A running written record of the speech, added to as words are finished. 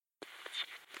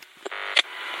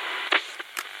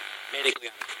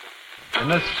In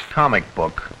this comic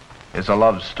book is a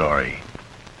love story.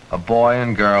 A boy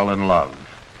and girl in love.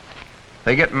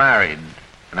 They get married,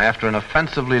 and after an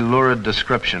offensively lurid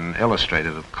description,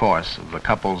 illustrated, of course, of the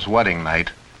couple's wedding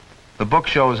night, the book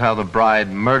shows how the bride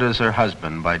murders her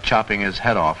husband by chopping his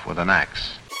head off with an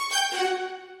axe.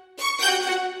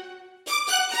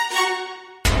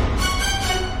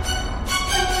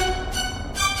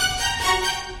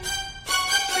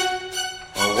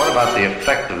 Well, what about the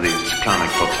effect of these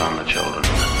comic books on the children?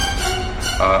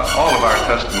 All of our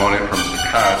testimony from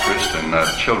psychiatrists and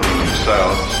children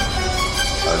themselves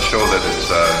show that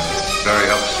it's very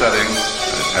upsetting,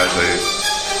 that it has a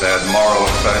bad moral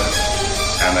effect,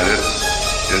 and that it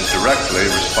is directly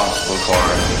responsible for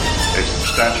a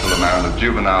substantial amount of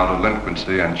juvenile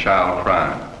delinquency and child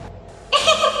crime.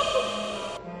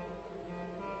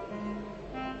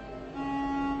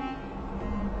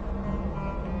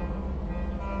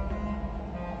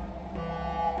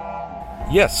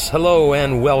 Yes, hello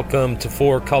and welcome to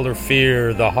Four Color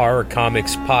Fear, the horror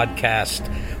comics podcast,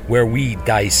 where we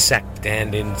dissect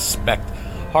and inspect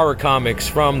horror comics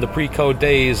from the pre-code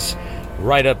days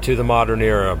right up to the modern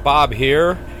era. Bob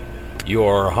here,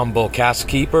 your humble cast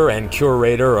keeper and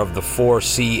curator of the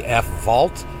 4CF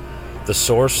Vault, the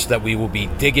source that we will be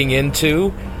digging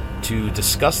into to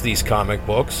discuss these comic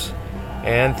books.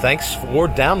 And thanks for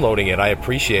downloading it. I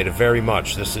appreciate it very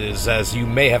much. This is, as you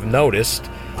may have noticed,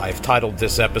 I've titled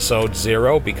this episode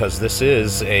 0 because this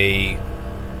is a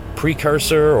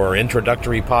precursor or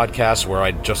introductory podcast where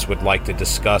I just would like to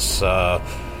discuss a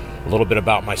little bit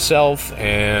about myself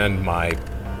and my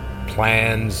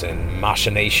plans and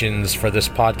machinations for this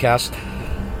podcast.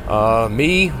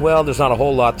 Me, well, there's not a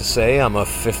whole lot to say. I'm a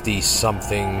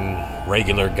 50-something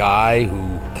regular guy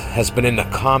who has been into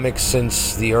comics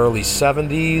since the early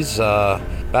 70s.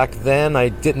 Back then, I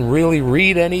didn't really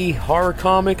read any horror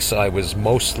comics. I was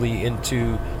mostly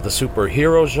into the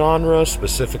superhero genre,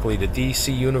 specifically the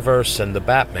DC Universe and the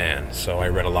Batman. So I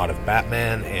read a lot of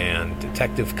Batman and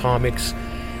detective comics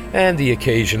and the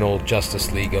occasional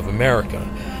Justice League of America.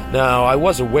 Now, I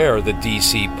was aware that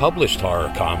DC published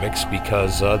horror comics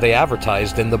because they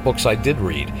advertised in the books I did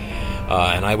read.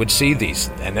 And I would see these,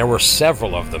 and there were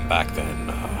several of them back then.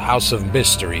 House of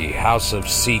Mystery, House of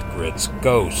Secrets,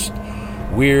 Ghost,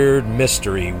 Weird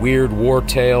Mystery, Weird War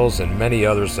Tales, and many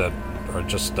others that are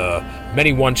just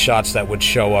many one-shots that would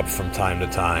show up from time to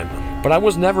time. But I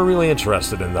was never really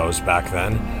interested in those back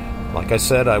then. Like I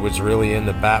said, I was really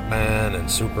into Batman and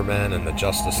Superman and the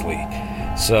Justice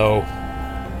League. So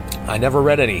I never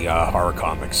read any horror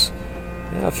comics.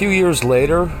 A few years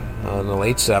later, in the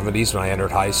late 70s, when I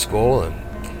entered high school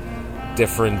and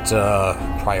different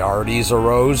priorities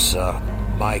arose,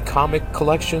 my comic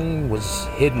collection was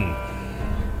hidden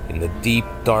in the deep,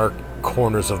 dark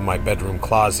corners of my bedroom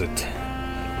closet,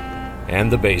 and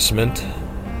the basement,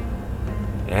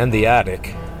 and the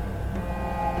attic,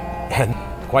 and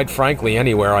quite frankly,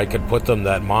 anywhere I could put them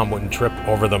that Mom wouldn't trip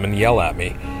over them and yell at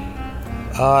me.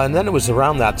 And then it was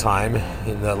around that time,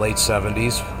 in the late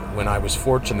 70s, when I was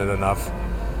fortunate enough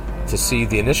to see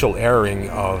the initial airing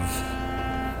of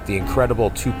the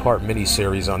incredible 2-part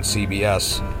miniseries on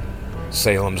CBS,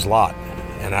 Salem's Lot.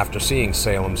 And after seeing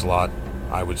Salem's Lot,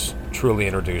 I was truly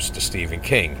introduced to Stephen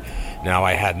King. Now,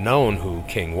 I had known who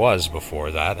King was before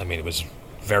that. I mean, it was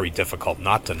very difficult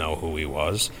not to know who he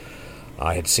was.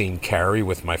 I had seen Carrie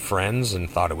with my friends and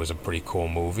thought it was a pretty cool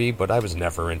movie, but I was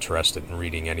never interested in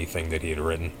reading anything that he had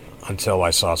written until I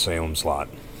saw Salem's Lot.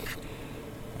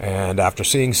 And after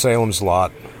seeing Salem's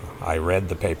Lot, I read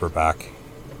the paperback,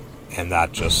 and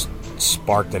that just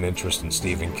sparked an interest in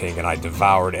Stephen King, and I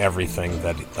devoured everything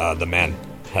that the man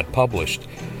had published.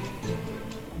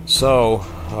 So,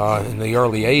 in the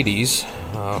early 80s,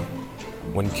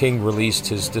 when King released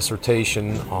his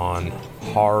dissertation on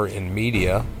horror in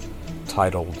media,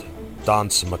 titled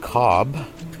Danse Macabre,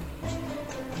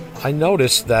 I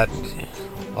noticed that,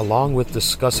 along with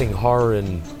discussing horror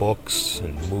in books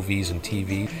and movies and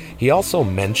TV, he also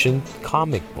mentioned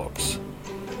comic books.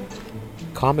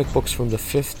 Comic books from the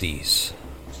 50s,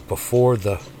 before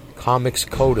the Comics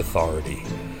Code Authority.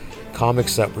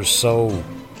 Comics that were so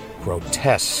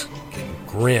grotesque and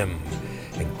grim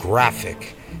and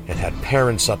graphic and had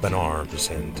parents up in arms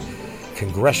and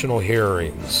congressional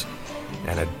hearings,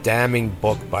 and a damning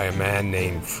book by a man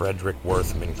named Frederick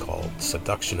Worthman called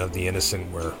Seduction of the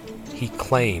Innocent, where he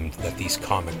claimed that these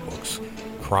comic books,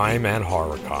 crime and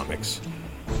horror comics,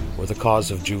 were the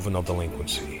cause of juvenile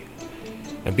delinquency.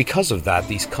 And because of that,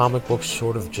 these comic books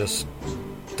sort of just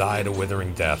died a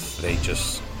withering death. They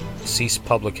just ceased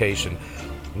publication,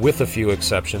 with a few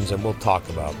exceptions, and we'll talk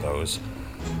about those.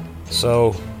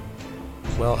 So,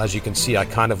 well, as you can see, I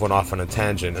kind of went off on a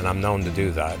tangent, and I'm known to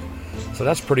do that. So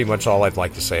that's pretty much all I'd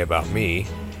like to say about me.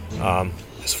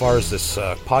 As far as this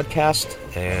podcast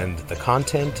and the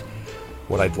content,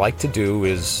 what I'd like to do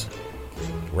is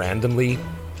randomly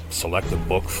select a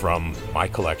book from my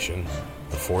collection,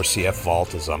 the 4CF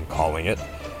Vault, as I'm calling it.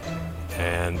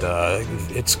 And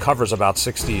it covers about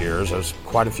 60 years. There's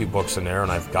quite a few books in there,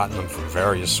 and I've gotten them from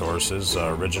various sources,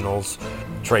 originals,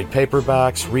 trade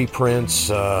paperbacks,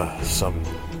 reprints, some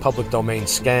public domain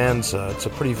scans. It's a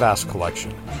pretty vast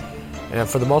collection. And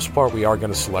for the most part, we are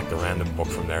going to select a random book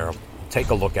from there, take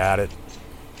a look at it,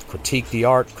 critique the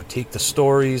art, critique the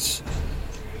stories,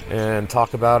 and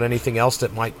talk about anything else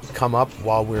that might come up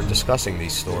while we're discussing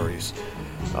these stories.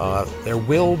 There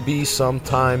will be some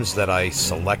times that I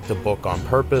select a book on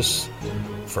purpose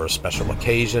for a special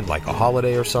occasion, like a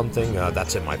holiday or something.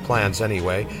 That's in my plans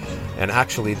anyway. And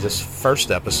actually, this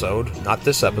first episode, not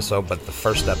this episode, but the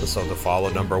first episode to follow,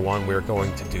 number 1, we're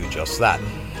going to do just that.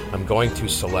 I'm going to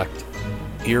select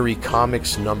Eerie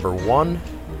Comics number 1,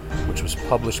 which was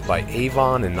published by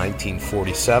Avon in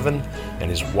 1947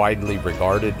 and is widely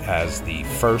regarded as the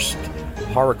first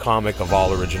horror comic of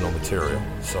all original material.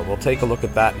 So we'll take a look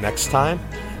at that next time,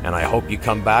 and I hope you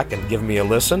come back and give me a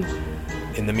listen.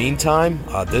 In the meantime,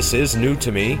 this is new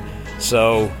to me,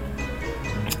 so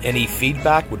any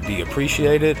feedback would be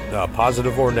appreciated,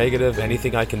 positive or negative,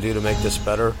 anything I can do to make this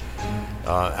better.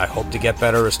 I hope to get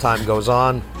better as time goes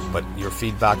on, but your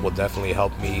feedback will definitely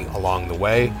help me along the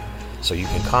way. So you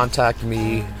can contact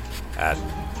me at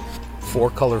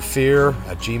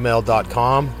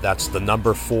 4colorfear@gmail.com. That's the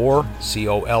number 4,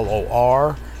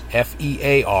 COLORFEAR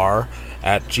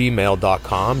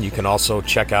 @gmail.com. You can also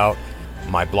check out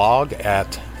my blog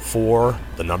at 4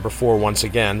 once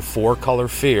again,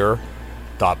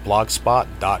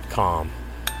 4colorfear.blogspot.com.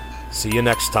 See you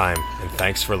next time, and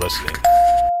thanks for listening.